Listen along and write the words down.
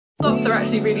Flops are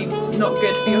actually really not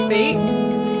good for your feet.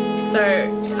 So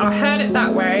I heard it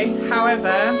that way.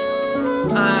 However,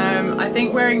 I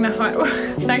think wearing the high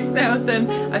thanks Nelson.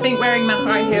 I think wearing the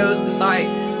high heels has like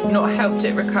not helped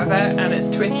it recover, and it's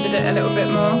twisted it a little bit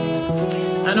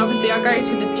more. And obviously I go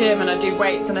to the gym and I do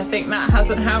weights, and I think that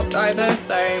hasn't helped either,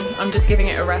 so I'm just giving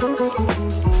it a rest.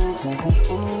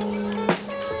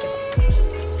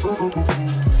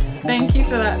 Thank you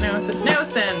for that, Nelson.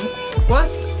 Nelson,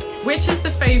 which is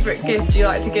the favourite gift you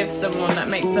like to give someone that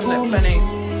makes them look funny?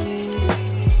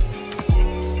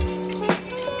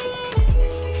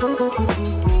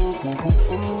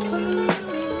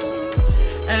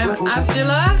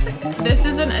 Abdullah, this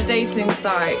isn't a dating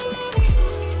site.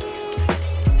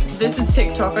 This is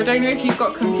TikTok. I don't know if you've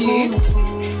got confused,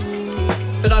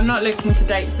 but I'm not looking to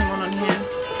date someone on here.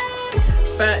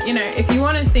 But you know, if you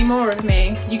want to see more of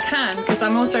me, you can, because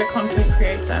I'm also a content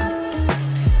creator.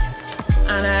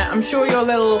 And I'm sure your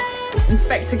little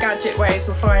Inspector Gadget ways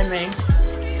will find me.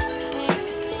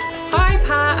 Hi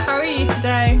Pat, how are you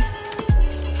today?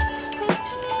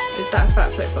 Is that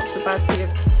fat flip-flops are bad for you?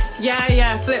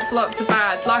 Yeah, flip-flops are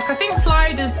bad. Like, I think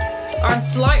sliders are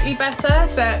slightly better,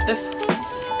 but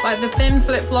the thin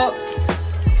flip-flops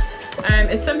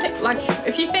is something, like,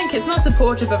 if you think it's not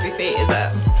supportive of your feet, is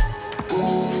it?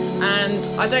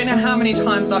 And I don't know how many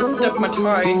times I've stubbed my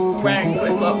toe wearing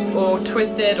flip-flops, or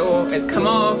twisted, or it's come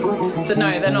off. So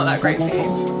no, they're not that great for you.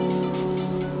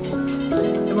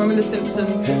 The one with the Simpson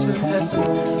picture in person.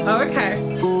 Oh, okay.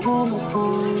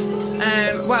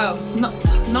 Well,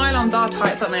 nylons are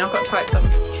tights, aren't they? I've got tights on.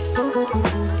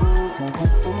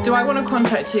 Do I want to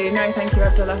contact you? No, thank you,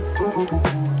 Abdullah.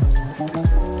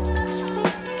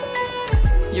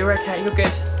 You're okay, you're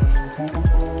good.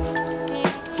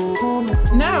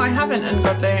 No, I haven't,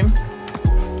 Ungodly.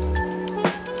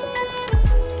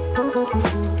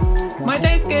 My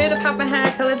day's good. I've had my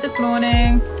hair coloured this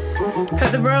morning.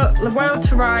 Put the world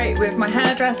to right with my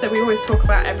hairdresser. We always talk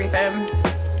about everything.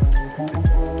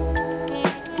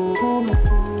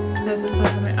 There's a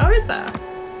side. Oh, is there?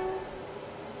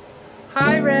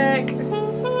 Hi, Rick.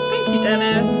 Thank you,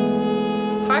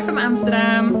 Dennis. Hi from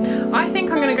Amsterdam. I think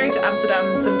I'm going to go to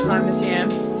Amsterdam sometime this year.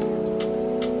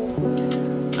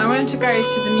 I want to go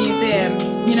to the museum.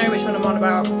 You know which one I'm on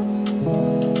about.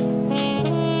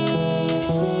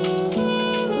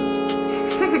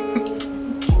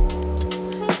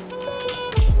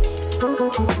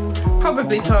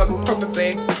 Probably Tom,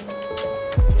 probably.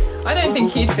 I don't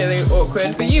think he'd feel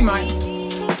awkward, but you might.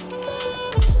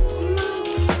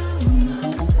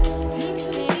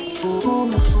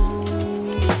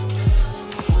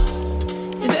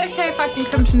 Is it okay if I can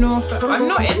come to Norfolk? I'm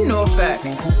not in Norfolk.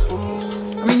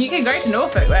 I mean, you can go to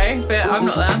Norfolk though, but I'm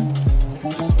not there.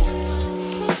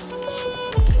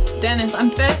 Dennis, I'm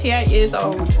 38 years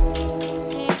old.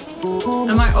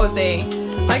 Am I Aussie?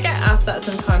 I get asked that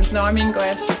sometimes. No, I'm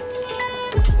English.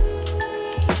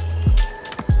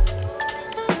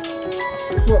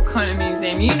 What kind of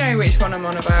museum? You know which one I'm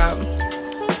on about.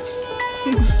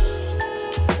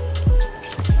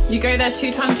 You go there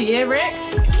 2 times a year, Rick?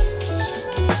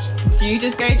 Do you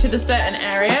just go to the certain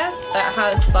area that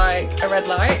has like a red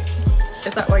light?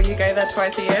 Is that why you go there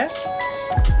twice a year?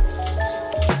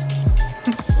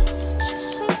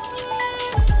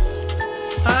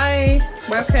 Hi,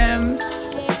 welcome.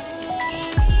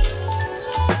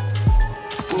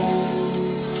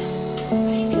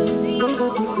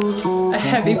 A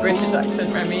heavy British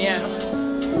accent, Remy, yeah.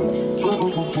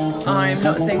 I'm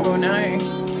not single, no.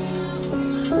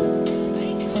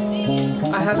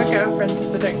 I have a girlfriend,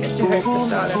 so don't get your hopes up,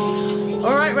 darling.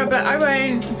 Alright, Robert, I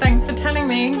won't. Thanks for telling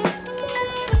me.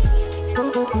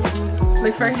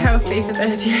 Look very healthy for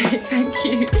 38, thank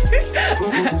you.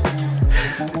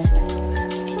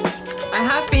 I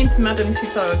have been to Madame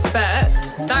Tussauds, but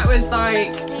that was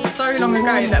like so long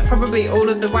ago that probably all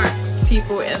of the wax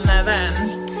people in there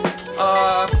then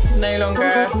are no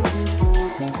longer,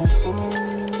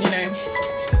 you know,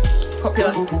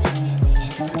 popular.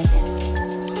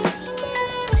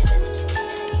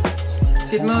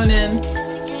 Good morning.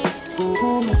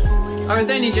 I was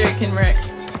only joking, Rick.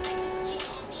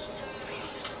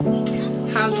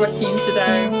 How's Joaquin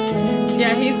today?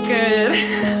 Yeah, he's good.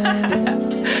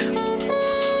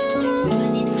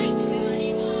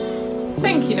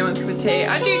 Thank you, no one's cup of tea.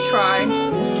 I do try,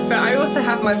 but I also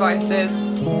have my vices.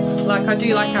 Like, I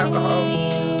do like alcohol.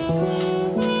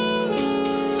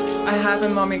 I have a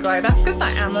mommy glow. That's because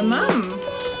I am a mum.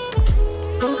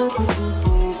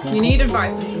 You need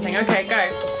advice on something. Okay, go.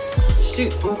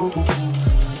 Shoot.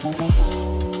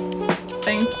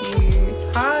 Thank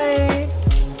you. Hi.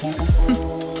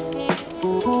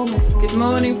 Good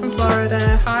morning from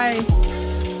Florida. Hi.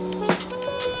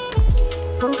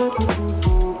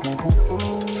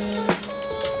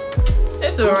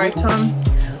 It's alright, Tom.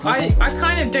 I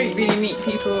kind of don't really meet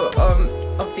people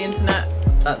off the internet.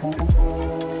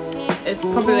 It's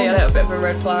probably a little bit of a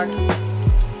red flag.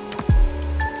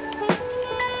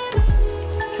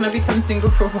 Can I become single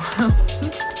for a while?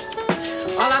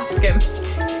 I'll ask him.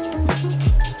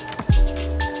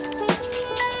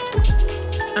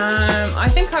 I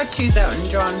think I'd choose Elton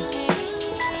John.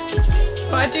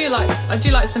 But I do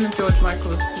like some of George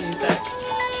Michael's music.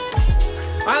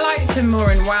 I liked him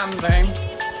more in Wham though.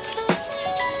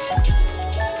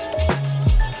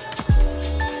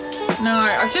 No,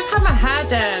 I've just had my hair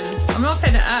done. I'm not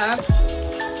putting it up.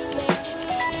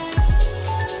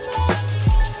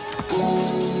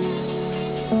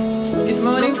 Good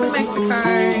morning from Mexico.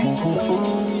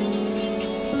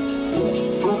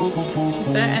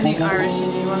 Is there any Irish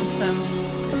in you? Want some?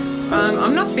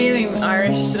 I'm not feeling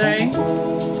Irish today.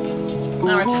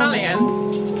 No, Italian.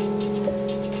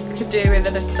 Could do with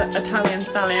an Italian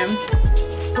stallion.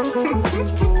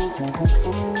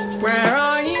 Where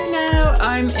are you now?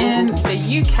 I'm in the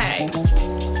UK.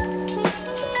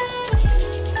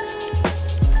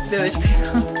 Village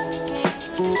people.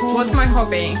 What's my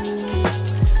hobby?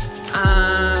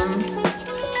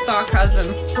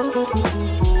 Sarcasm.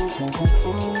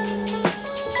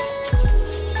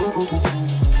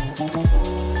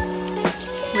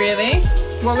 Really?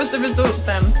 What was the result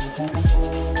then?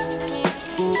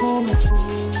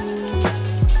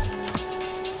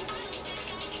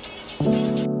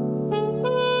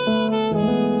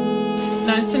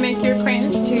 Nice to make your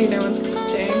acquaintance too, no one's coming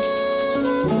to.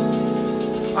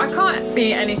 I can't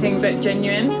be anything but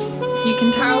genuine. You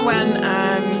can tell when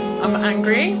I'm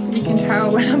angry, you can tell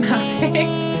when I'm happy.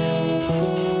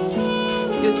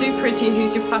 You're so pretty,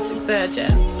 who's your plastic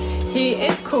surgeon? He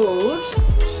is called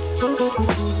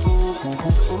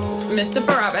Mr.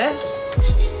 Barabbas,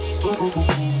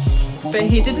 but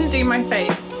he didn't do my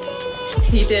face.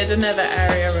 He did another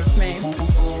area of me,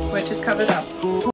 which is covered up.